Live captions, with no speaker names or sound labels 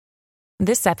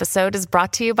This episode is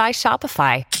brought to you by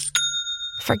Shopify.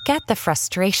 Forget the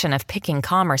frustration of picking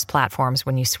commerce platforms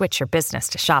when you switch your business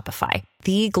to Shopify,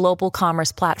 the global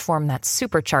commerce platform that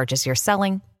supercharges your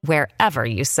selling wherever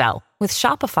you sell. With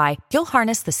Shopify, you'll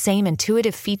harness the same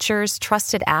intuitive features,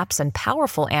 trusted apps, and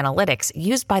powerful analytics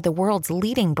used by the world's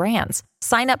leading brands.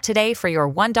 Sign up today for your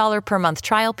 $1 per month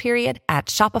trial period at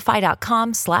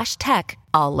shopify.com/tech,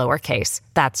 all lowercase.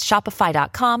 That's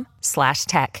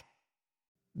shopify.com/tech.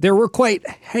 There were quite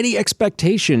heady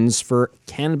expectations for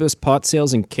cannabis pot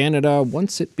sales in Canada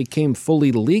once it became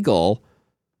fully legal.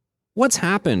 What's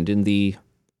happened in the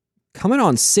coming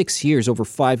on 6 years, over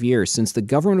 5 years, since the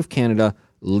government of Canada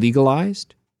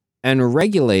legalized and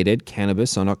regulated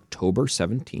cannabis on October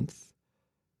 17th,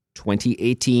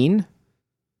 2018?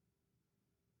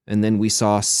 And then we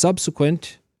saw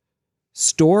subsequent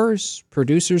stores,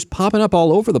 producers popping up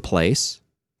all over the place.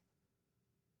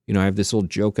 You know, I have this old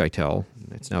joke I tell.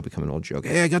 It's now become an old joke.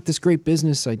 Hey, I got this great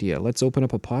business idea. Let's open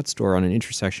up a pot store on an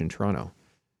intersection in Toronto.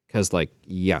 Because,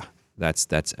 yeah,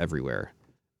 that's everywhere.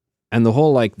 And the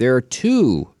whole, there are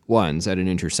two ones at an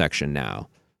intersection now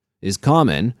is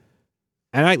common.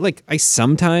 And I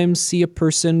sometimes see a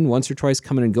person once or twice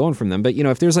coming and going from them. But,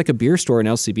 if there's a beer store in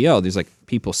LCBO, there's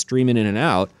people streaming in and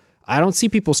out. I don't see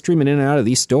people streaming in and out of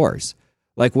these stores.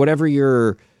 Whatever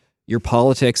your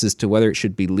politics as to whether it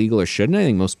should be legal or shouldn't, I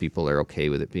think most people are okay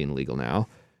with it being legal now.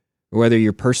 Or whether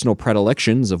your personal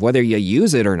predilections of whether you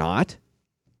use it or not.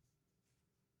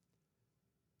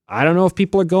 I don't know if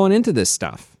people are going into this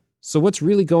stuff. So what's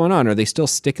really going on? Are they still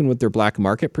sticking with their black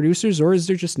market producers, or is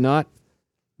there just not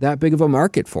that big of a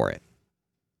market for it?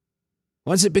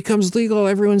 Once it becomes legal,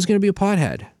 everyone's going to be a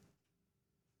pothead.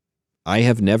 I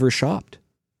have never shopped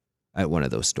at one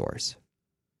of those stores.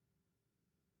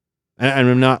 And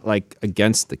I'm not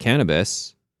against the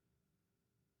cannabis.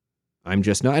 I'm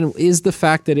just not. And is the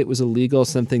fact that it was illegal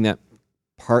something that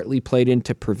partly played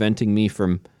into preventing me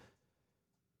from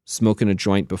smoking a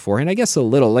joint beforehand? I guess a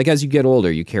little. As you get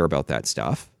older, you care about that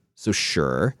stuff. So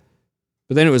sure.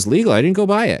 But then it was legal. I didn't go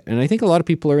buy it. And I think a lot of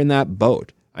people are in that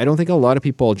boat. I don't think a lot of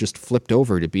people just flipped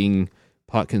over to being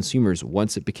pot consumers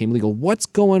once it became legal. What's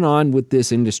going on with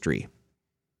this industry?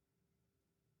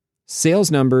 Sales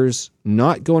numbers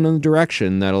not going in the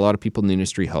direction that a lot of people in the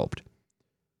industry hoped.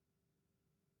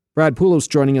 Brad Poulos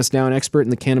joining us now, an expert in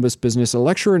the cannabis business, a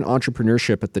lecturer in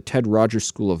entrepreneurship at the Ted Rogers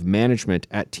School of Management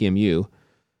at TMU,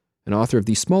 and author of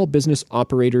the Small Business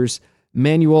Operators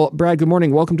Manual. Brad, good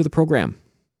morning. Welcome to the program.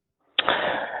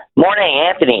 Morning,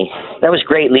 Anthony. That was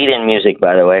great lead-in music,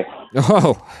 by the way.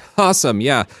 Oh, awesome.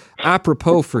 Yeah.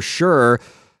 Apropos for sure.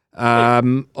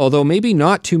 Although maybe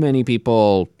not too many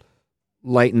people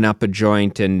lighten up a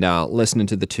joint and listening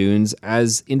to the tunes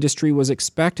as industry was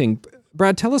expecting.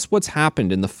 Brad, tell us what's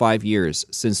happened in the 5 years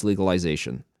since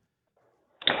legalization.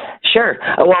 Sure.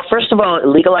 Well, first of all,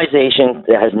 legalization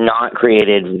has not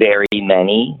created very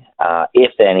many,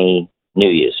 if any, new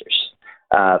users.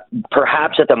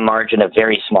 Perhaps at the margin, a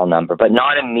very small number, but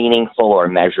not a meaningful or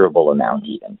measurable amount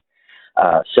even.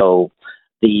 But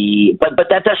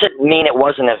that doesn't mean it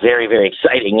wasn't a very, very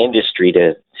exciting industry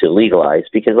to legalize,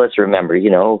 because let's remember,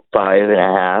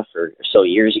 5.5 or so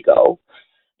years ago,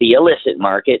 the illicit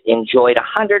market enjoyed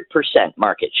 100%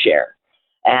 market share.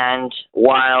 And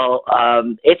while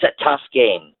it's a tough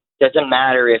game, doesn't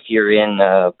matter if you're in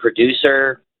the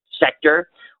producer sector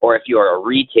or if you're a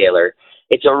retailer,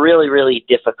 it's a really, really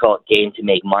difficult game to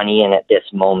make money in at this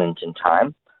moment in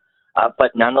time.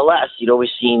 But nonetheless, we've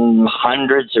seen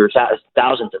hundreds or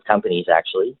thousands of companies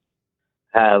actually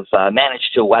have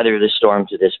managed to weather the storm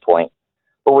to this point.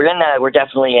 But we're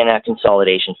definitely in a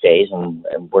consolidation phase, and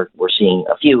we're seeing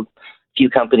a few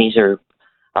companies are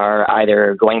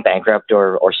either going bankrupt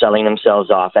or selling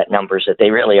themselves off at numbers that they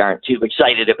really aren't too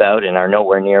excited about and are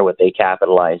nowhere near what they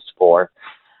capitalized for.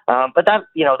 But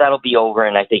that'll be over,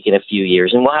 and I think in a few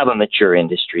years, and we'll have a mature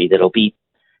industry that'll be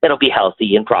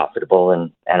healthy and profitable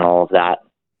and all of that.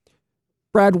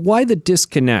 Brad, why the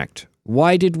disconnect?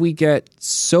 Why did we get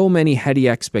so many heady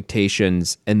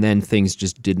expectations and then things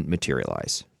just didn't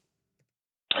materialize?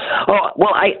 Oh,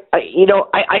 well, I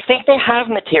think they have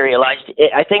materialized.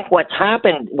 I think what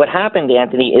happened,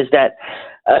 Anthony, is that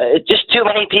just too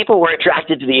many people were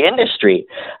attracted to the industry.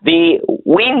 We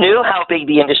knew how big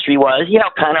the industry was,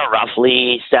 kind of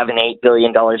roughly $7-8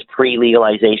 billion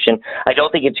pre-legalization. I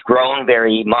don't think it's grown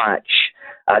very much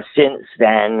since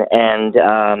then, and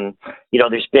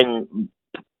there's been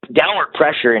downward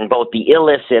pressure in both the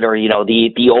illicit or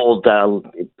the old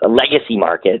legacy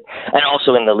market and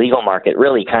also in the legal market,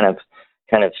 really kind of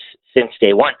since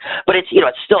day one. But it's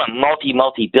still a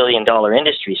multi-billion-dollar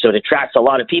industry, so it attracts a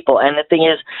lot of people. And the thing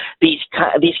is, these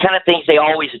kind of things, they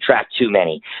always attract too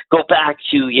many. Go back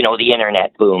to the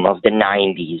internet boom of the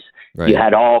 90s. Right. You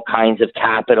had all kinds of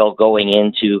capital going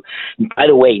into, by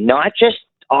the way, not just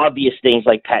obvious things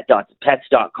like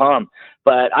pets.com,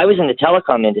 but I was in the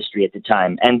telecom industry at the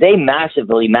time, and they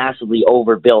massively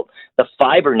overbuilt the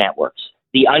fiber networks,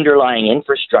 the underlying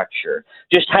infrastructure,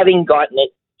 just having gotten it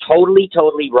totally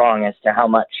wrong as to how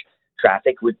much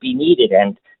traffic would be needed.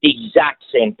 And the exact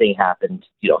same thing happened,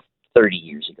 30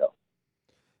 years ago.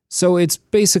 So it's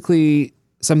basically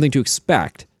something to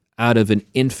expect out of an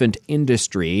infant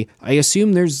industry. I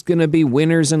assume there's going to be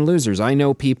winners and losers. I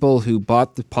know people who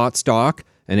bought the pot stock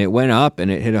and it went up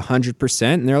and it hit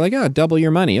 100%, and they're like, double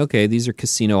your money. Okay, these are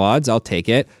casino odds. I'll take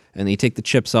it. And they take the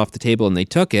chips off the table and they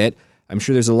took it. I'm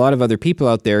sure there's a lot of other people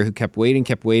out there who kept waiting,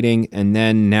 and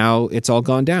then now it's all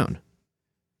gone down.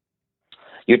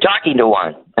 You're talking to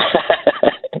one.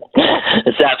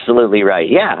 That's absolutely right.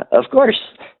 Yeah, of course.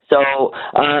 So,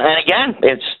 and again,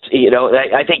 it's,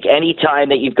 I think any time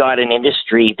that you've got an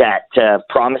industry that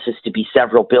promises to be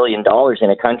several $billion in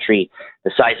a country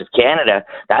the size of Canada,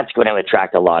 that's going to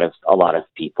attract a lot of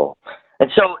people. And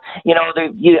so,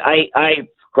 I of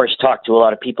course talk to a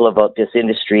lot of people about this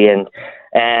industry, and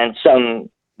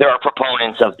there are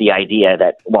proponents of the idea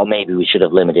that, well, maybe we should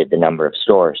have limited the number of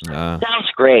stores.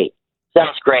 Sounds great,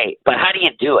 but how do you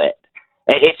do it?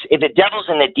 The devil's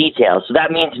in the details. So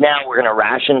that means now we're going to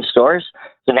ration stores.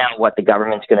 So now the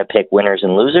government's going to pick winners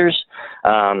and losers.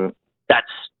 That's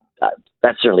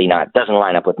certainly doesn't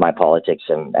line up with my politics,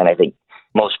 and I think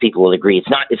most people will agree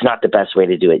it's not the best way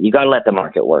to do it. You got to let the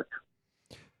market work.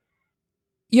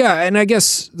 Yeah, and I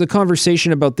guess the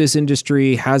conversation about this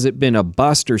industry, has it been a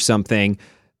bust or something?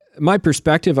 My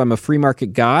perspective, I'm a free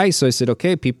market guy, so I said,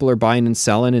 okay, people are buying and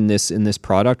selling in this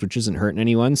product, which isn't hurting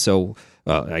anyone. So,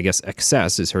 I guess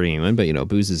excess is hurting anyone, but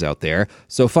booze is out there.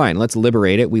 So fine, let's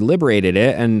liberate it. We liberated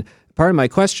it, and part of my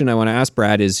question I want to ask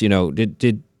Brad is,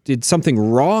 did something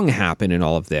wrong happen in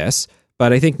all of this?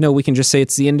 But I think, no, we can just say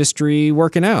it's the industry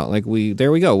working out. Like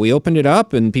there we go. We opened it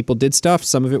up and people did stuff.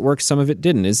 Some of it worked, some of it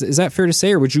didn't. Is that fair to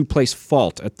say, or would you place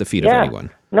fault at the feet of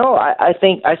anyone? No, I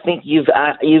think you've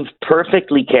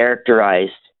perfectly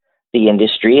characterized the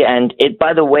industry. And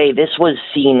by the way, this was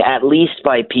seen at least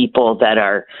by people that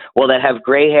have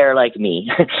gray hair like me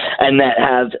and that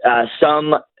have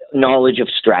some knowledge of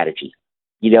strategy.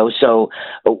 So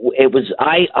it was,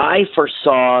 I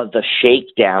foresaw the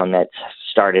shakedown that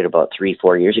started about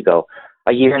 3-4 years ago,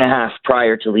 a year and a half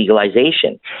prior to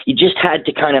legalization. You just had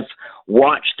to kind of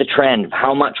watch the trend of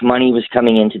how much money was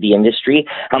coming into the industry,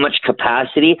 how much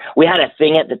capacity. We had a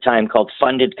thing at the time called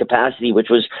funded capacity, which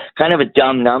was kind of a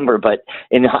dumb number, but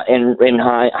in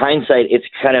hindsight, it's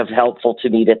kind of helpful to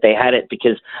me that they had it,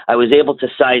 because I was able to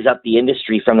size up the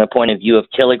industry from the point of view of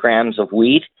kilograms of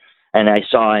weed. And I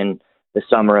saw in the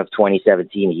summer of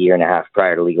 2017, a year and a half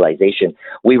prior to legalization,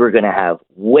 we were going to have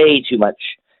way too much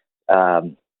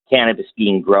cannabis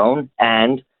being grown,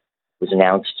 and it was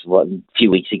announced a few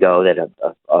weeks ago that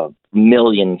a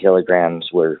million kilograms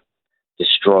were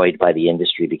destroyed by the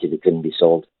industry because it couldn't be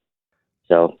sold.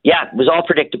 So yeah, it was all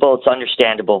predictable. It's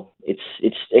understandable.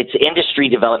 It's industry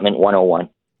development 101.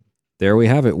 There we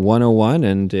have it, 101,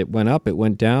 and it went up, it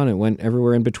went down, it went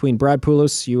everywhere in between. Brad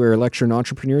Poulos, you are a lecturer in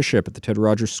entrepreneurship at the Ted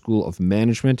Rogers School of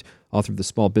Management, author of the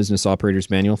Small Business Operator's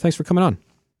Manual. Thanks for coming on.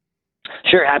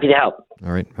 Sure, happy to help.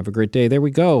 All right, have a great day. There we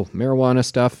go. Marijuana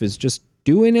stuff is just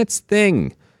doing its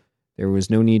thing. There was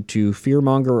no need to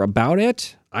fearmonger about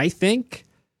it, I think,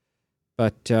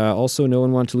 but also no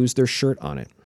one wanted to lose their shirt on it.